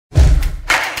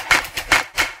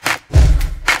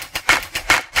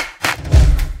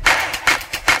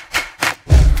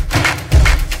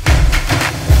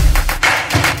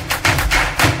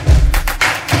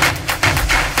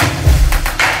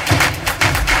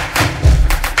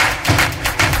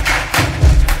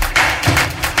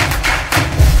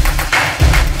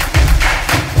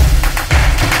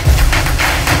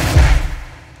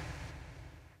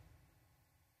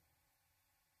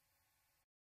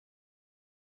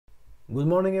Good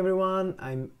morning, everyone.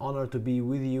 I'm honored to be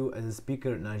with you as a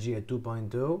speaker in Algeria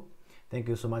 2.0. Thank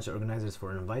you so much, organizers,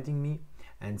 for inviting me.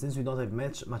 And since we don't have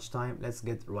much time, let's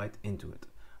get right into it.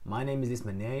 My name is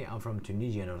Manai. I'm from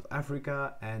Tunisia, North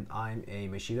Africa, and I'm a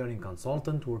machine learning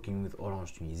consultant working with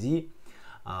Orange Tunisie,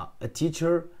 a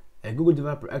teacher, a Google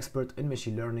developer expert in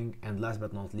machine learning, and last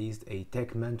but not least, a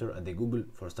tech mentor at the Google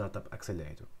for Startup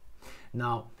Accelerator.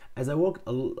 Now, as I worked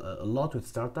a lot with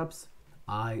startups,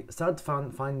 I started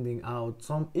finding out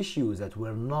some issues that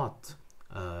were not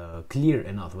clear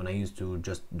enough when I used to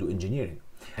just do engineering.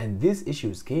 And these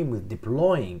issues came with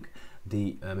deploying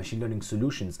the machine learning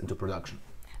solutions into production.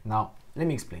 Now, let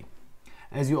me explain.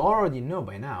 As you already know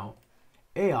by now,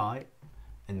 AI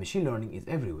and machine learning is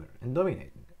everywhere and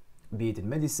dominating. Be it in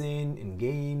medicine, in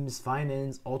games,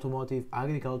 finance, automotive,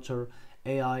 agriculture,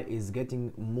 AI is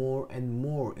getting more and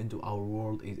more into our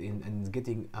world and is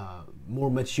getting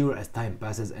more mature as time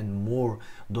passes, and more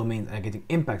domains are getting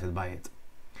impacted by it.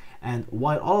 And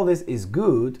while all of this is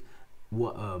good,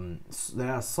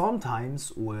 there are some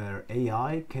times where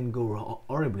AI can go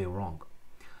horribly wrong.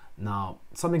 Now,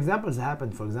 some examples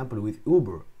happened, for example, with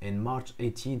Uber in March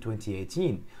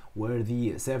 2018, where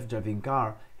the self-driving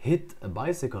car hit a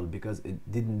bicycle because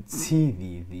it didn't see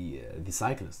the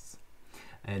cyclists.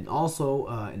 And also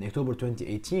in October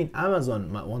 2018,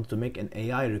 Amazon wanted to make an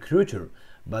AI recruiter,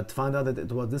 but found out that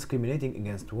it was discriminating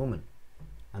against women.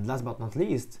 And last but not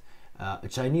least, a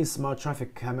Chinese smart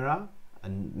traffic camera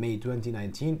in May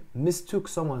 2019 mistook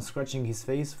someone scratching his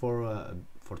face for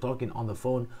talking on the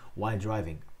phone while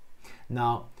driving.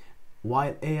 Now,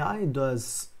 while AI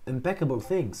does impeccable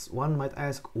things, one might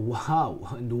ask how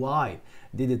and why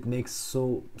did it make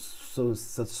such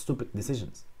stupid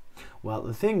decisions? Well,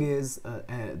 the thing is,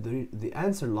 the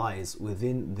answer lies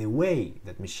within the way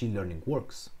that machine learning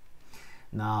works.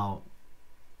 Now,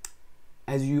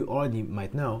 as you already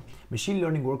might know, machine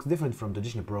learning works different from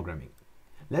traditional programming.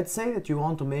 Let's say that you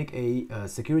want to make a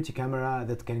security camera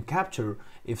that can capture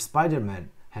if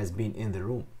Spider-Man has been in the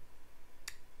room.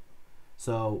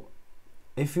 So,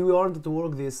 if we wanted to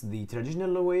work this the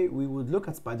traditional way, we would look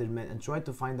at Spider-Man and try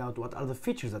to find out what are the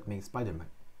features that make Spider-Man.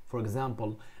 For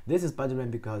example, this is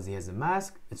Spider-Man because he has a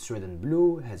mask, it's red and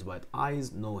blue, has white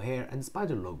eyes, no hair, and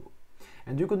spider logo.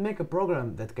 And you could make a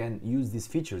program that can use these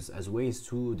features as ways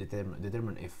to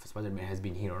determine if Spider-Man has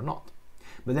been here or not.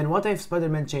 But then what if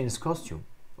Spider-Man changes costume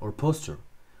or posture?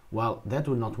 Well, that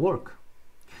will not work.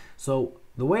 So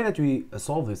the way that we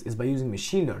solve this is by using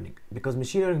machine learning, because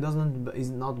machine learning is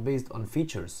not based on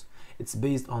features. It's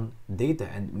based on data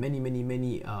and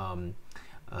many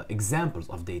examples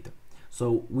of data.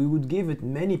 So we would give it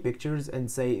many pictures and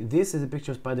say, this is a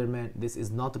picture of Spider-Man, this is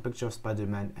not a picture of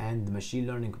Spider-Man, and the machine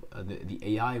learning, the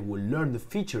AI will learn the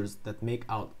features that make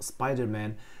out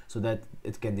Spider-Man so that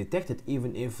it can detect it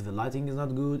even if the lighting is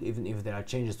not good, even if there are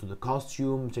changes to the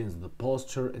costume, changes to the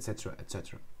posture, etc.,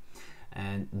 etc.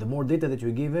 And the more data that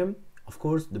you give him, of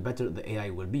course, the better the AI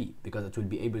will be, because it will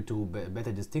be able to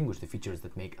better distinguish the features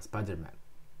that make Spider-Man.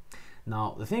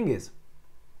 Now, the thing is,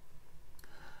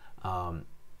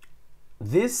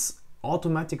 this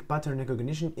automatic pattern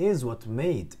recognition is what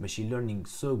made machine learning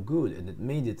so good, and it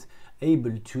made it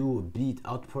able to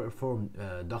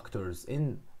outperform doctors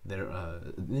in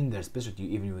their specialty,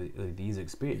 even with the user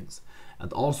experience,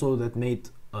 and also that made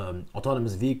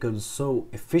autonomous vehicles so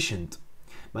efficient.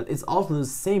 But it's also the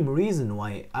same reason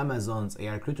why Amazon's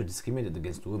AI recruiter discriminated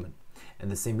against women, and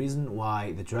the same reason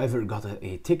why the driver got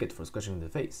a ticket for scratching the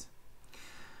face,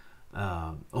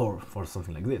 or for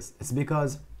something like this. It's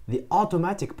because the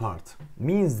automatic part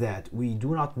means that we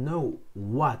do not know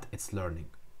what it's learning,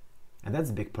 and that's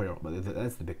the big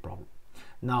problem.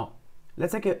 Now,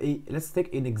 let's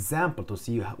take an example to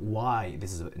see why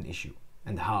this is an issue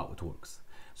and how it works.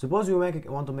 Suppose you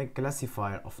want to make a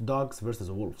classifier of dogs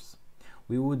versus wolves.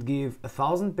 We would give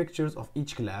 1,000 pictures of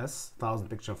each class, 1,000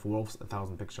 pictures of wolves,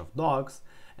 1,000 pictures of dogs,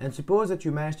 and suppose that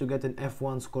you manage to get an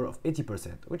F1 score of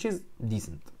 80%, which is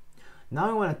decent. Now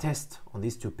we want to test on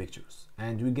these two pictures,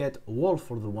 and we get wolf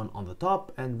for the one on the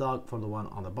top and dog for the one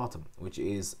on the bottom, which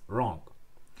is wrong.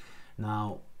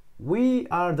 Now, we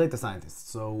are data scientists,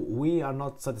 so we are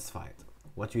not satisfied.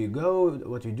 What we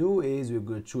do is we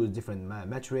go choose different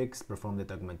metrics, perform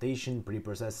data augmentation,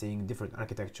 pre-processing, different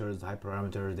architectures,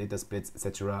 hyperparameters, data splits,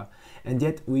 etc. And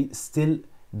yet we still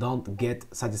don't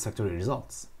get satisfactory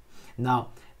results. Now,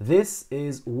 this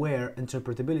is where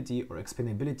interpretability or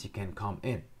explainability can come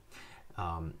in.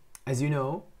 As you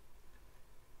know,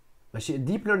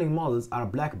 deep learning models are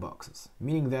black boxes,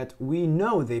 meaning that we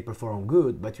know they perform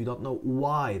good, but we don't know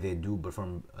why they do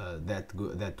perform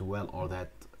that well or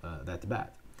that bad.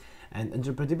 And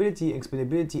interpretability,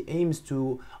 explainability aims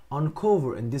to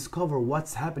uncover and discover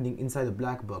what's happening inside the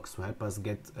black box to help us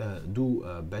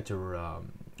do better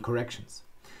corrections.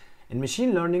 In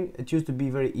machine learning, it used to be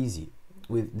very easy.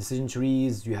 With decision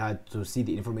trees, you had to see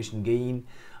the information gain.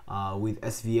 With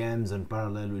SVMs and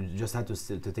parallel, we just had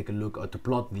to take a look or to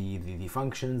plot the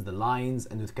functions, the lines,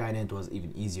 and with KNN it was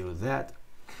even easier with that.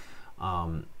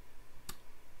 But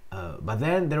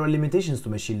then there are limitations to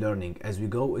machine learning. As we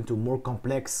go into more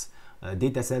complex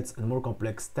data sets and more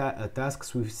complex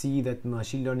tasks, we see that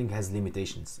machine learning has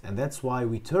limitations. And that's why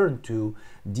we turn to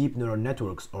deep neural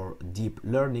networks or deep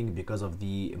learning because of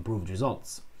the improved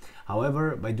results.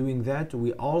 However, by doing that,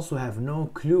 we also have no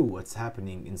clue what's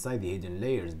happening inside the hidden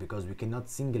layers because we cannot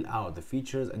single out the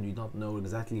features and we don't know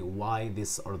exactly why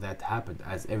this or that happened,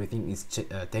 as everything is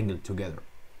tangled together.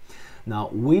 Now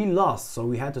we lost, so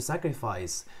we had to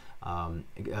sacrifice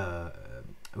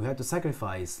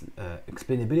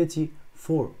explainability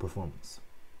for performance.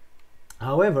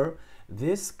 However,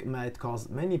 this might cause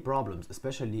many problems,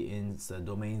 especially in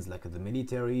domains like the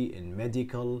military, in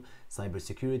medical,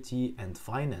 cybersecurity, and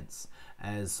finance,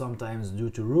 as sometimes due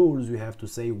to rules we have to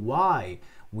say why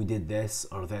we did this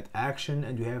or that action,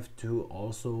 and we have to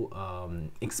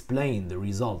also explain the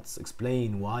results,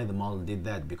 explain why the model did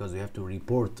that, because we have to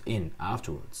report in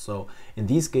afterwards. So in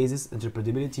these cases,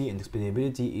 interpretability and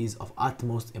explainability is of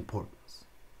utmost importance.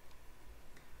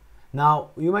 Now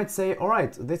you might say, all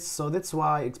right, that's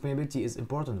why explainability is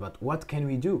important, but what can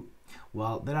we do?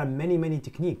 Well, there are many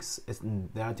techniques.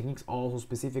 There are techniques also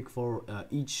specific for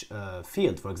each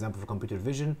field. For example, for computer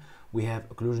vision, we have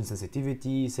occlusion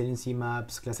sensitivity, saliency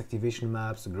maps, class activation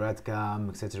maps, GradCam,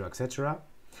 etc., etc.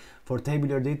 For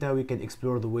tabular data, we can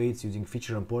explore the weights using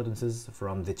feature importances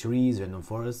from the trees, random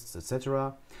forests,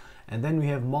 etc. And then we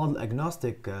have model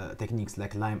agnostic techniques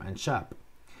like LIME and CHAP.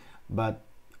 But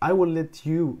I will let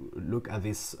you look at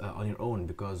this on your own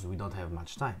because we don't have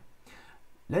much time.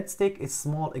 Let's take a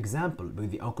small example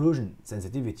with the occlusion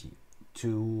sensitivity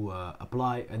to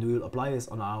apply, and we will apply this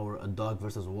on our dog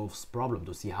versus wolves problem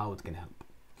to see how it can help.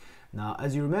 Now,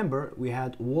 as you remember, we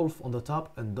had wolf on the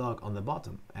top and dog on the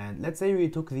bottom. And let's say we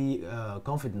took the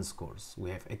confidence scores.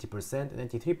 We have 80% and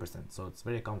 83%, so it's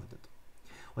very confident.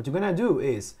 What you're gonna do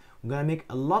is, we're gonna make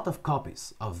a lot of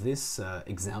copies of this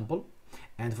example.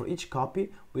 And for each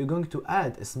copy, we're going to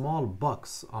add a small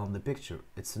box on the picture.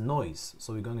 It's a noise.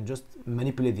 So we're going to just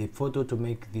manipulate the photo to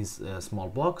make this small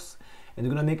box. And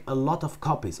we're going to make a lot of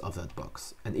copies of that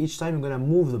box. And each time we're going to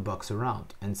move the box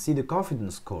around and see the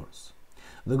confidence scores.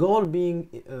 The goal being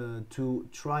to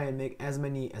try and make as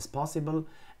many as possible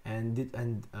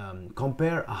and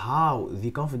compare how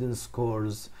the confidence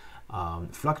scores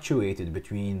fluctuated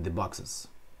between the boxes.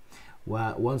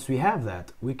 Well, once we have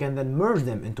that, we can then merge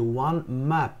them into one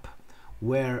map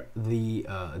where the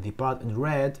part in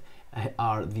red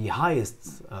are the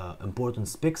highest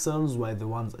importance pixels, while the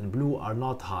ones in blue are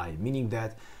not high, meaning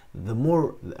that the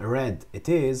more red it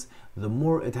is, the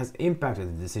more it has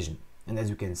impacted the decision. And as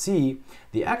you can see,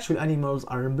 the actual animals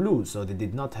are in blue, so they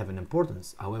did not have an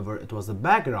importance. However, it was the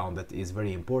background that is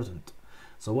very important.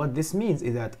 So what this means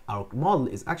is that our model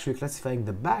is actually classifying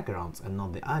the backgrounds and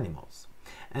not the animals.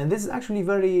 And this is actually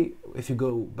very, if you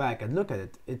go back and look at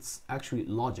it, it's actually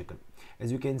logical.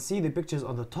 As you can see, the pictures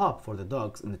on the top for the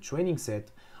dogs in the training set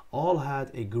all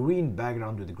had a green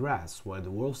background with grass, while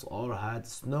the wolves all had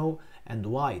snow and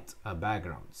white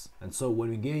backgrounds. And so when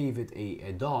we gave it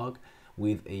a dog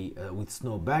with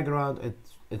snow background,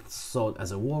 it saw it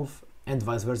as a wolf, and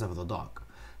vice versa for the dog.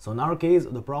 So in our case,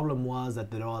 the problem was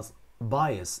that there was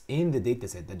bias in the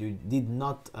dataset that we did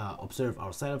not observe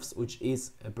ourselves, which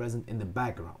is present in the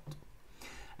background.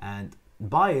 And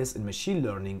bias in machine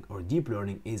learning or deep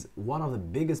learning is one of the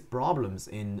biggest problems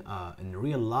in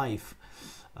real life.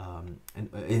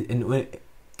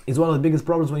 It's one of the biggest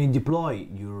problems when you deploy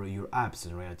your apps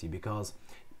in reality, because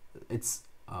it's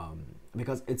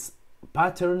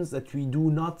patterns that we do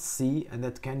not see and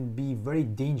that can be very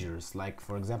dangerous. Like,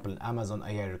 for example, in Amazon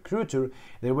AI Recruiter,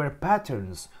 there were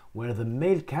patterns where the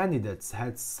male candidates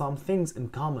had some things in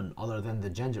common other than the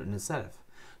gender in itself.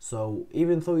 So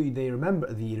even though they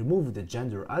removed the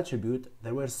gender attribute,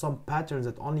 there were some patterns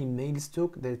that only males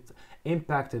took that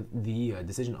impacted the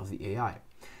decision of the AI.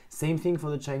 Same thing for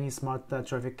the Chinese smart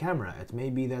traffic camera. It may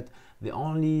be that they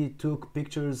only took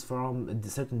pictures from a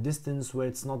certain distance where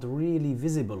it's not really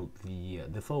visible,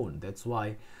 the phone. That's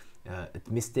why it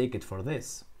mistake it for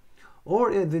this.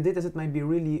 Or the dataset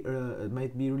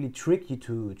might be really tricky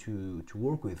to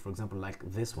work with. For example, like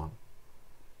this one.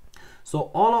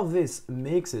 So all of this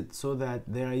makes it so that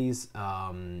there is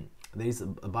a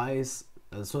bias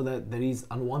so that there is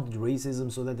unwanted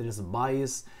racism, so that there is a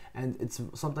bias, and it's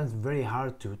sometimes very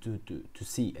hard to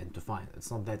see and to find.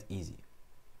 It's not that easy.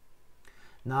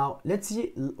 Now let's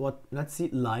see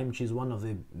Lime, which is one of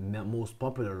the most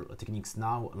popular techniques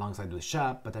now alongside with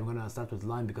SHAP, but I'm gonna start with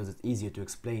Lime because it's easier to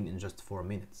explain in just 4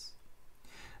 minutes.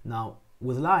 Now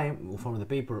with Lime, from the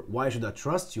paper Why Should I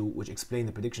Trust You, which explains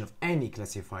the prediction of any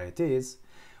classifier it is,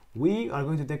 we are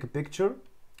going to take a picture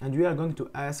and we are going to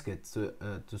ask it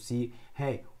to see,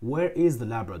 hey, where is the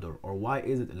Labrador, or why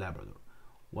is it a Labrador?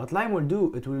 What Lime will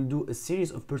do, it will do a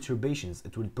series of perturbations.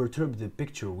 It will perturb the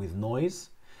picture with noise.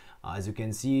 As you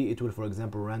can see, it will, for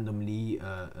example, randomly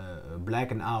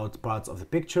blacken out parts of the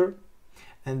picture.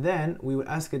 And then we will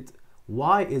ask it,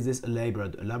 why is this a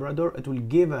Labrador? It will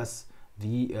give us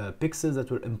the pixels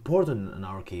that were important in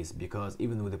our case, because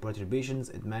even with the perturbations,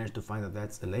 it managed to find that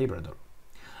that's a Labrador.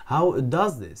 How it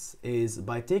does this is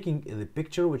by taking the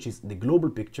picture, which is the global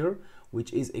picture,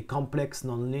 which is a complex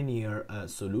nonlinear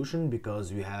solution,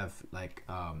 because we have like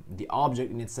the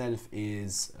object in itself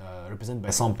is represented by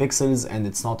some pixels and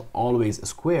it's not always a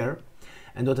square.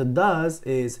 And what it does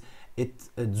is it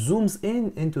zooms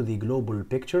into the global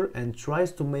picture and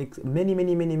tries to make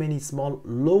many small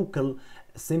local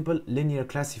simple linear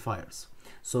classifiers.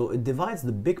 So it divides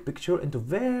the big picture into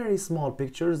very small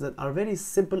pictures that are very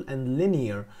simple and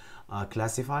linear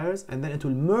classifiers, and then it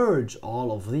will merge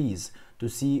all of these to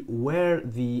see where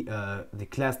the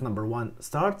class number 1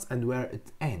 starts and where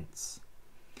it ends.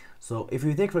 So if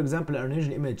you take, for example, an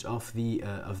original image of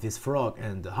this frog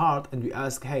and the heart, and we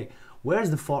ask, hey,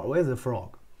 where's the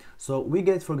frog? So we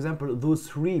get, for example, those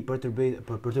 3 perturbed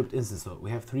instances. So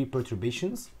we have 3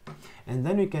 perturbations, and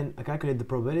then we can calculate the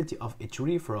probability of a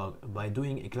tree frog by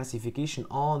doing a classification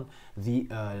on the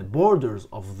borders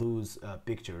of those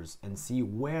pictures, and see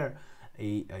where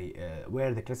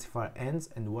where the classifier ends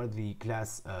and where the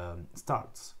class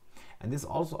starts. And this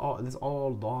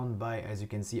all done by, as you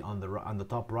can see on the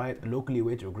top right, locally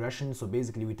weighted regression. So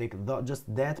basically we take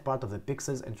just that part of the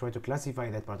pixels and try to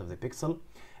classify that part of the pixel,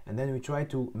 and then we try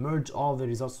to merge all the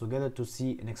results together to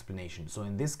see an explanation. So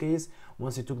in this case,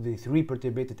 once we took the 3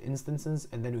 perturbated instances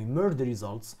and then we merged the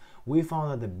results, we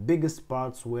found that the biggest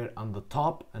parts were on the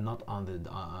top and not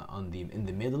in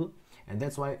the middle. And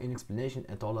that's why in explanation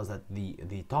it told us that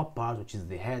the top part, which is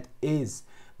the head, is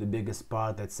the biggest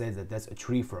part that says that that's a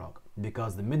tree frog,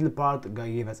 because the middle part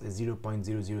gave us a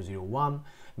 0.0001,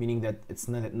 meaning that it's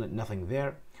nothing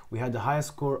there. We had the highest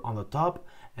score on the top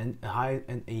and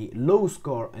a low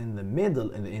score in the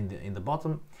middle, in the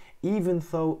bottom, even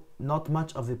though not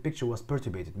much of the picture was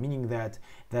perturbated, meaning that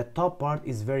that top part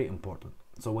is very important.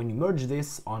 So when you merge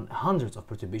this on hundreds of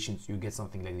perturbations, you get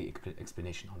something like the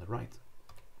explanation on the right.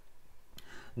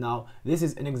 Now this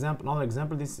is an example, another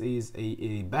example. This is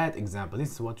a bad example.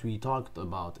 This is what we talked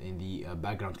about in the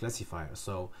background classifier.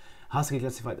 So husky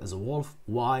classified as a wolf.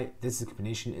 Why? This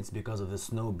explanation, it's because of the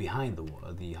snow behind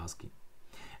the husky.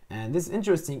 And this is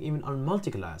interesting even on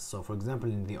multi-class. So for example,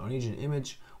 in the original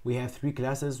image, we have 3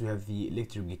 classes. We have the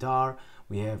electric guitar,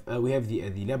 we have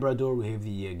the Labrador, we have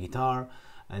the guitar,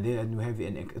 and then we have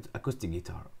an acoustic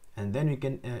guitar. And then we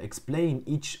can explain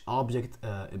each object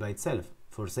by itself,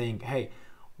 for saying, hey,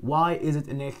 why is it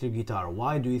an electric guitar?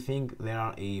 Why do you think there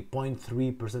are a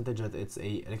 0.3 percentage that it's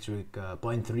a electric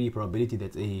 0.3 probability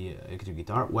that's a electric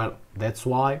guitar? Well, that's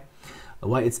why.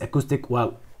 Why it's acoustic?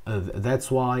 Well, that's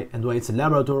why. And why it's a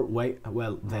Labrador? Why?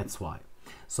 Well, that's why.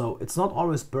 So it's not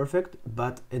always perfect,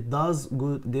 but it does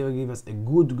good. They will give us a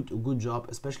good job,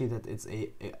 especially that it's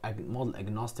a model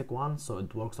agnostic one, so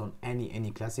it works on any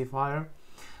classifier.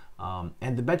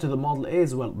 And the better the model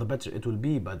is, well, the better it will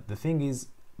be. But the thing is,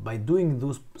 by doing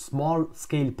those small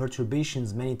scale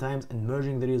perturbations many times and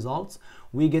merging the results,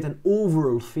 we get an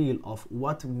overall feel of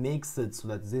what makes it so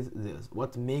that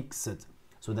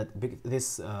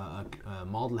this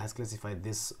model has classified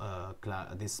this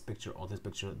picture or this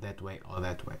picture that way or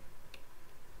that way.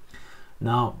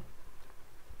 Now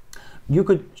you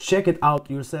could check it out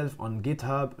yourself on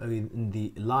GitHub in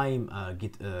the Lime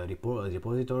Git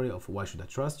repository of Why Should I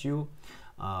Trust You.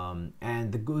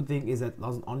 And the good thing is that it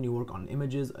doesn't only work on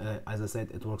images. As I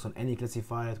said, it works on any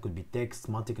classifier. It could be text,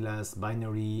 multi-class,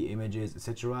 binary, images,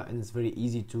 etc. And it's very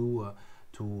easy to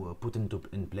put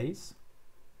in place.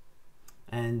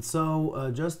 And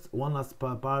so just one last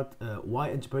part, why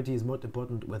interpretivity is more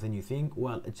important than you think.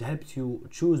 Well, it helps you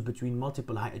choose between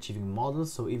multiple high achieving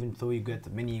models. So even though you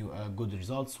get many good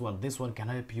results, well, this one can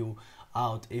help you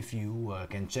out if you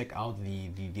can check out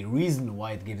the reason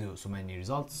why it gives you so many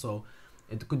results. So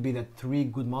it could be that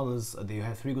you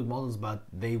have 3 good models, but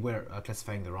they were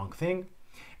classifying the wrong thing.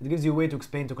 It gives you a way to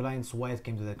explain to clients why it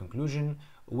came to that conclusion,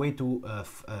 a way to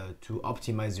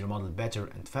optimize your model better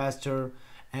and faster,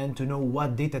 and to know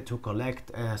what data to collect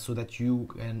so that you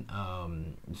can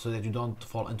so that you don't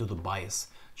fall into the bias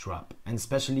trap, and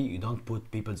especially you don't put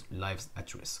people's lives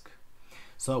at risk.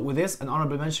 So with this, an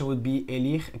honorable mention would be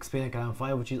Elyes Explainable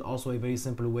AI, which is also a very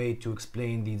simple way to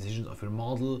explain the decisions of your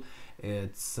model.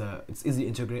 It's easily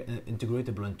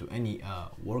integratable into any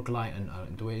work line and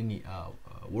into any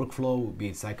workflow, be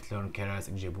it scikit-learn, Keras,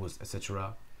 XGBoost,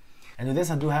 etc. And with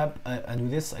this, I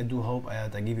do hope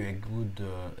that I give you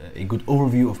a good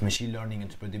overview of machine learning,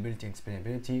 interpretability, and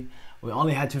explainability. We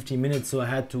only had 15 minutes, so I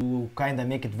had to kind of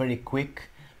make it very quick,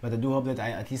 but I do hope that I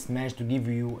at least managed to give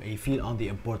you a feel on the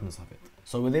importance of it.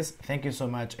 So with this, thank you so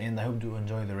much, and I hope you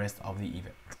enjoy the rest of the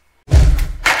event.